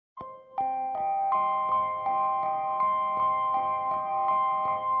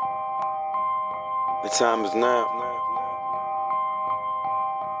The time is now.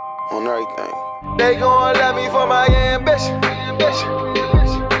 On everything. They gon' love me for my ambition.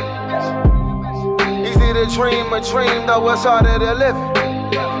 Easy to dream a dream, though it's harder to live it.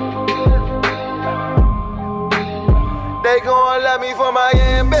 They gon' love me for my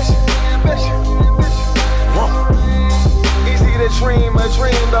ambition. Easy to dream a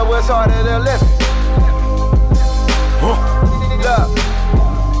dream, though it's harder to live it. Look,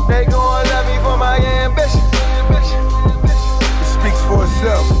 they gon' love me for my ambition. It speaks for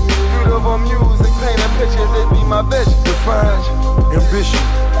itself. Beautiful music, painting pictures, it be my vision. Define ambition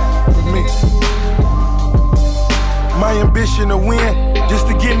for me. My ambition to win, just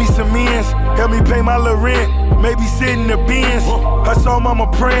to get me some ends. Help me pay my little rent, maybe sit in the bins. I saw mama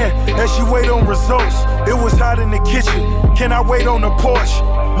praying as she wait on results. It was hot in the kitchen, can I wait on the porch?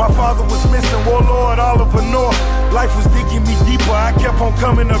 My father was missing, warlord Oliver North. Life was digging me deeper, I kept on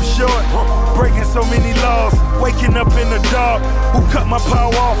coming up short. Breaking so many laws, waking up in the dark. Who cut my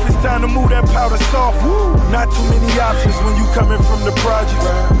power off? It's time to move that powder soft. Not too many options when you coming from the projects.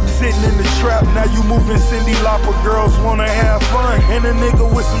 Sitting in the trap, now you moving Cindy Lauper. Girls wanna have fun, and a nigga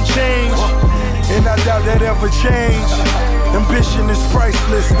with some change. And I doubt that ever change. Ambition is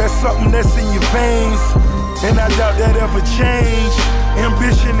priceless, that's something that's in your veins. And I doubt that ever change.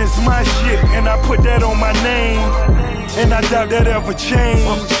 Ambition is my shit, and I put that on my name. And I doubt that ever change.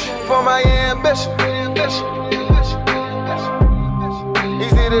 For my ambition.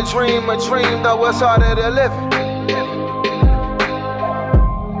 Easy to dream a dream, though it's harder to live it.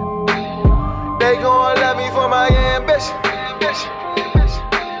 They gon' love me for my ambition.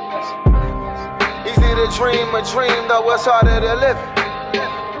 Easy to dream a dream, though it's harder to live it.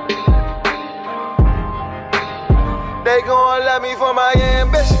 They gon' love me for my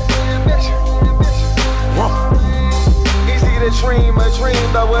ambition. Easy to dream a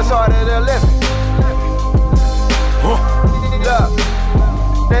dream, though it's harder to live it. Look,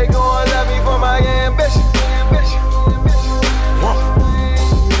 they gon' love me for my ambition.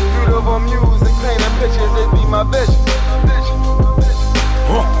 Beautiful music, painting pictures, it be my vision.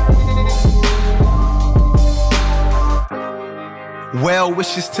 Well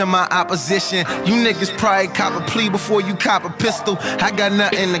wishes to my opposition. You niggas probably cop a plea before you cop a pistol. I got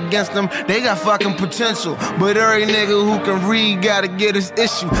nothing against them, they got fucking potential. But every nigga who can read gotta get his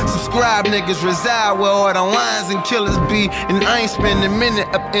issue. Subscribe niggas reside where all the lions and killers be. And I ain't spending a minute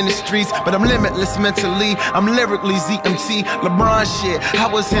up in the streets, but I'm limitless mentally. I'm lyrically ZMT, LeBron shit. I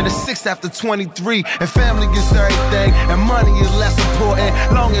was here to 6 after 23. And family gets everything, and money is less important.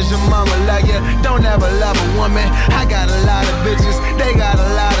 Long as your mama love you, don't ever love a woman. I got a lot of bitches, they got a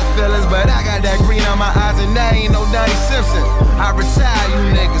lot of feelings, but I got that green on my eyes, and that ain't no Donnie Simpson. I retire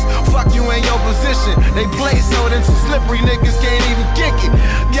you niggas, fuck you in your position. They play so them too slippery, niggas can't even kick it.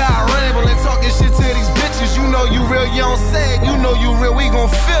 Y'all rambling, talking shit to these bitches. You know you real, you don't say it. You know you real, we gon'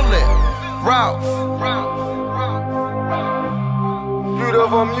 feel it. Ralph.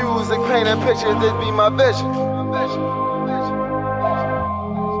 Beautiful music, painting pictures, this be my vision.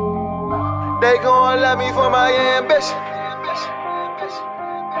 They gon' love me for my ambition.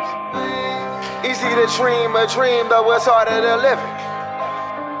 Easy to dream a dream, though it's harder to live it.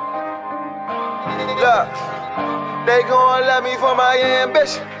 Look, they gon' love me for my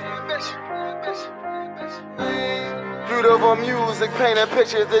ambition. Beautiful music, painting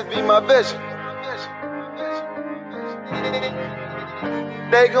pictures, this be my vision.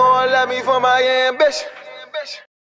 They gon' love me for my ambition.